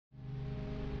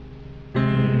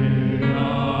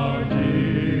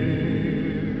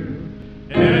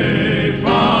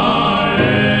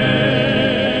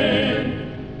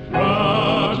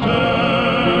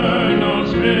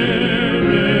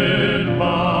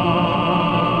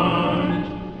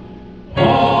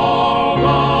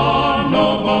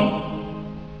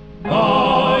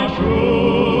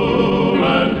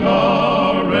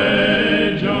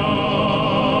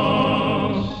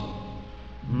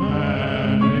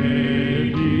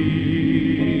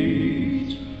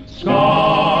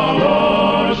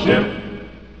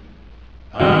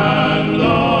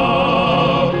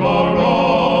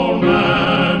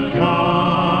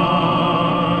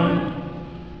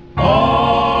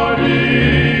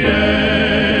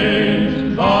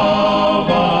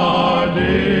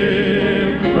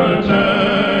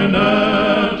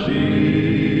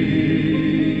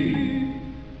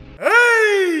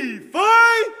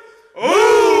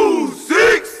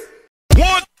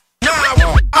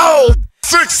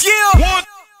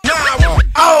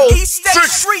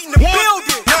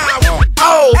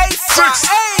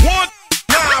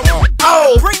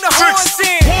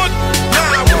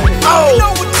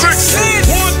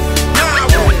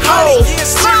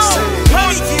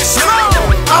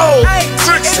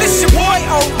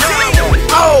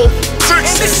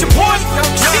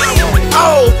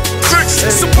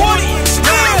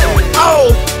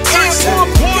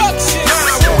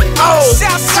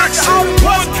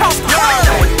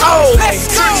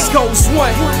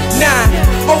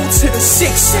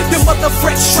the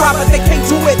fresh try, but they can't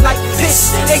do it like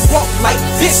this. They walk like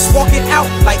this, walking out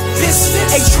like this.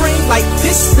 A dream like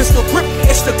this, pistol grip,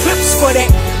 it's the clips for that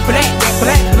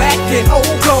black and old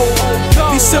gold.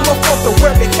 December 4th, the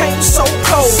world became so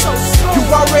cold. You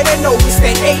already know it's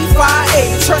that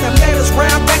APHIA. Turn the manners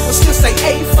round backwards, still say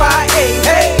APHIA. Hey,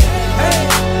 hey.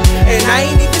 And I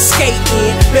ain't even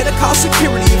skating. Better call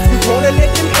security if you wanna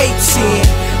let them apes in.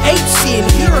 Apes in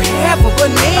here, have a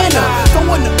banana.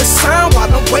 Throwing up the sound while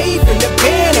I'm waving the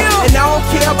banner. And I don't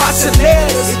care about your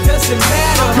letters, it doesn't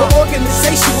matter. Your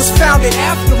organization was founded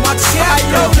after my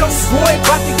chapter. Young boy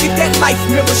about to get that life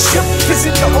membership. Cause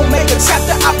in the Omega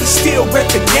chapter, I'll be still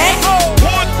reppin' that.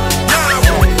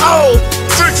 1-9-1. Oh,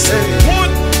 6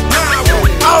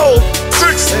 1-9-1. Oh,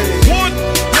 6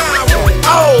 1-9-1.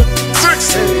 Oh,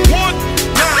 6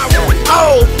 1-9-1.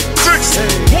 Oh, 6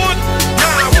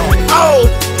 1-9-1. Oh,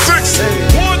 6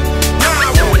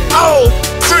 1-9-1. Oh,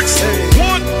 6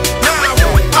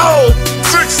 1-9-1. Oh,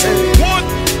 6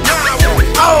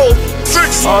 1-9-1. Oh,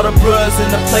 6. All the bruhs in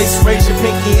the place, raise your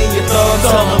pinky and your thumb.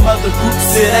 Tell them other groups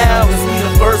sit down, cause we the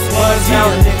first ones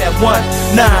counting in that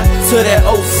 1-9 to that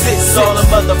 06. All them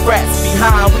other frats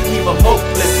behind, we leave them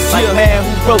hopeless. Like, man,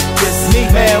 who wrote this? Me,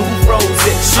 man, who froze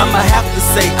it? I'ma have to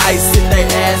say ice if they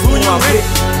ask who I'm with.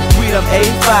 We them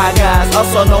A5 guys,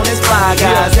 also known as Fly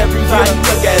Guys. Every time you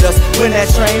look at us, when that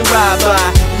train ride by,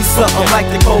 we something like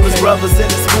the coldest brothers in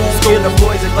the school. Give the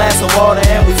boys a glass of water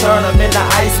and we turn them into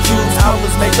ice cubes.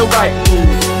 Always make the right move.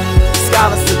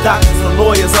 Scholars to doctors and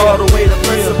lawyers, all the way to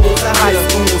principals and high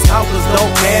schools. Counselors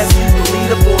don't dance, we believe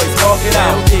the boys talk it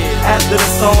out. After the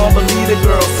song, believe the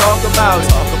girls talk about it.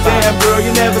 Damn girl,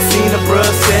 you never seen a bruh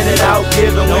send it out,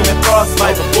 giving women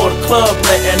frostbite before the club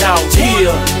letting out. Yeah.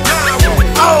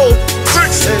 Oh,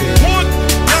 6 1-9-1.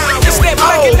 It's that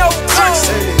black and old 6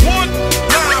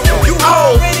 1-9-1. You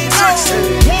already know.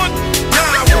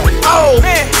 1-9-1. Oh,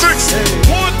 man, 6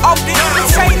 1 off the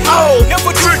imitated. Oh,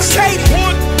 never duplicated.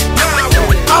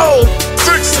 1-9-1. Oh,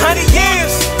 600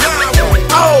 years.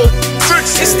 Oh,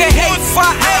 6 it's that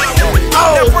APHIA.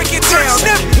 Oh, now break it down.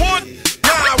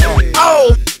 1-9-1.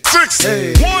 Oh,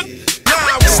 6 1-9-1.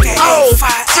 It's that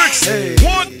APHIA.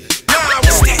 1-9-1.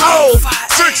 Oh,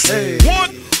 6 1.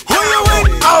 Who you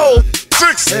with? Oh,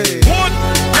 6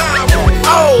 1-9-1.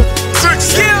 Oh,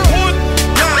 6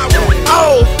 1-9-1.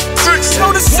 Oh, 6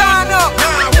 know to sign up.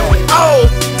 Oh,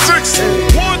 6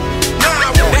 1-9-1.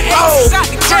 The X is out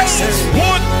the cage.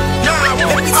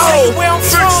 Let me tell you where I'm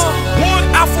from.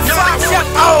 Alpha Phi.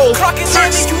 Oh, clocking in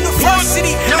the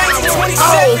university.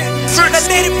 1927. Now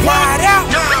let it ride out.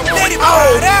 Let it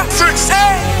ride out.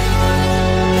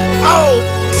 Oh,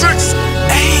 6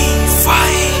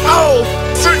 APHIA. Oh,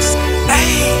 6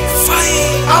 APHIA.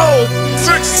 Oh,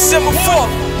 6 December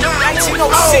 4th,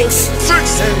 1906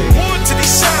 to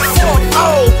December 4th.